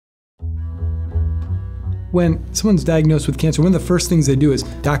When someone's diagnosed with cancer, one of the first things they do is,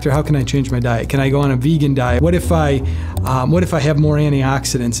 doctor, how can I change my diet? Can I go on a vegan diet? What if I have more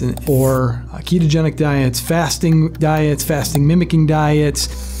antioxidants or ketogenic diets, fasting mimicking diets?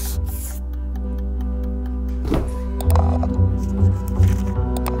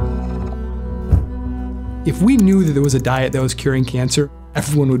 If we knew that there was a diet that was curing cancer,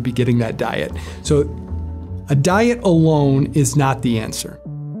 everyone would be getting that diet. So a diet alone is not the answer.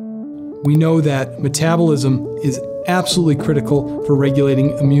 We know that metabolism is absolutely critical for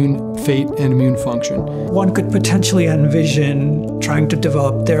regulating immune fate and immune function. One could potentially envision trying to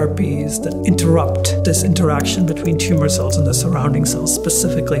develop therapies that interrupt this interaction between tumor cells and the surrounding cells,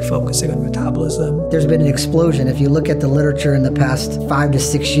 specifically focusing on metabolism. There's been an explosion. If you look at the literature in the past 5 to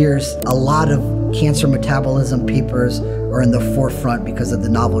 6 years, a lot of cancer metabolism papers are in the forefront because of the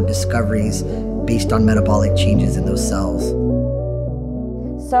novel discoveries based on metabolic changes in those cells.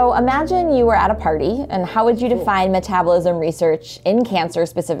 So imagine you were at a party, and how would you define metabolism research in cancer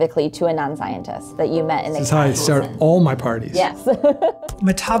specifically to a non-scientist that you met in the This is how I start all my parties. Yes.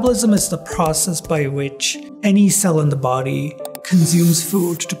 Metabolism is the process by which any cell in the body consumes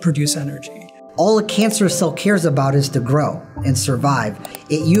food to produce energy. All a cancer cell cares about is to grow and survive.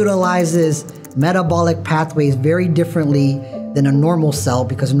 It utilizes metabolic pathways very differently than a normal cell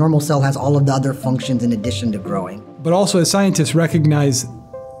because a normal cell has all of the other functions in addition to growing. But also, as scientists recognize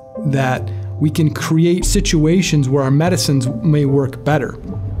that we can create situations where our medicines may work better.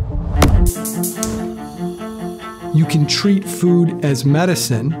 You can treat food as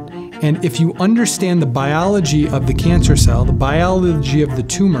medicine, and if you understand the biology of the cancer cell, the biology of the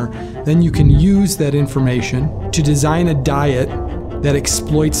tumor, then you can use that information to design a diet that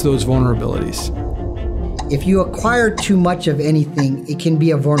exploits those vulnerabilities. If you acquire too much of anything, it can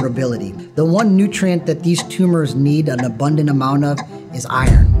be a vulnerability. The one nutrient that these tumors need an abundant amount of is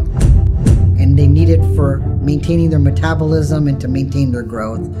iron. And they need it for maintaining their metabolism and to maintain their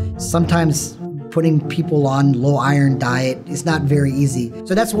growth. Sometimes putting people on low iron diet is not very easy.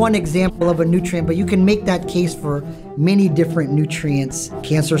 So that's one example of a nutrient, but you can make that case for many different nutrients.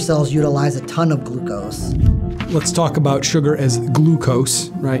 Cancer cells utilize a ton of glucose. Let's talk about sugar as glucose,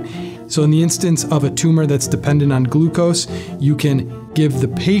 right? So in the instance of a tumor that's dependent on glucose, you can give the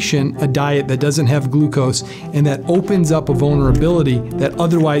patient a diet that doesn't have glucose, and that opens up a vulnerability that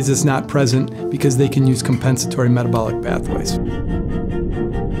otherwise is not present because they can use compensatory metabolic pathways.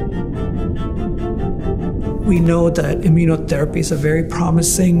 We know that immunotherapy is a very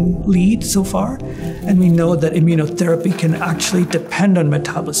promising lead so far, and we know that immunotherapy can actually depend on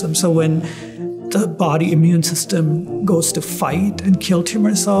metabolism. So when the body immune system goes to fight and kill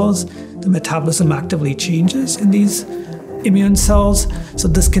tumor cells, the metabolism actively changes in these immune cells. So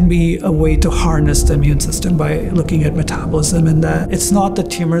this can be a way to harness the immune system by looking at metabolism, and that it's not the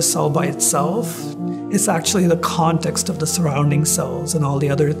tumor cell by itself, it's actually the context of the surrounding cells and all the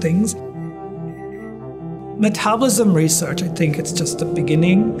other things. Metabolism research, I think it's just the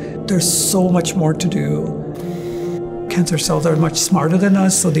beginning. There's so much more to do. Cancer cells are much smarter than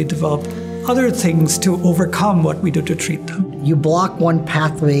us, so they develop other things to overcome what we do to treat them. You block one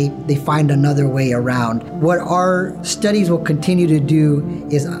pathway, they find another way around. What our studies will continue to do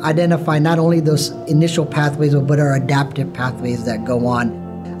is identify not only those initial pathways, but our adaptive pathways that go on.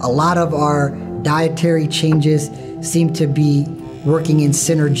 A lot of our dietary changes seem to be working in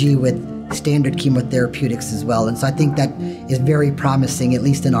synergy with standard chemotherapeutics as well. And so I think that is very promising, at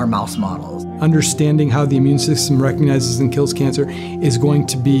least in our mouse models. Understanding how the immune system recognizes and kills cancer is going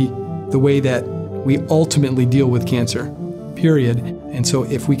to be the way that we ultimately deal with cancer, period. And so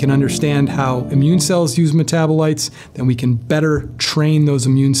if we can understand how immune cells use metabolites, then we can better train those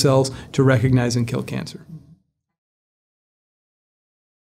immune cells to recognize and kill cancer.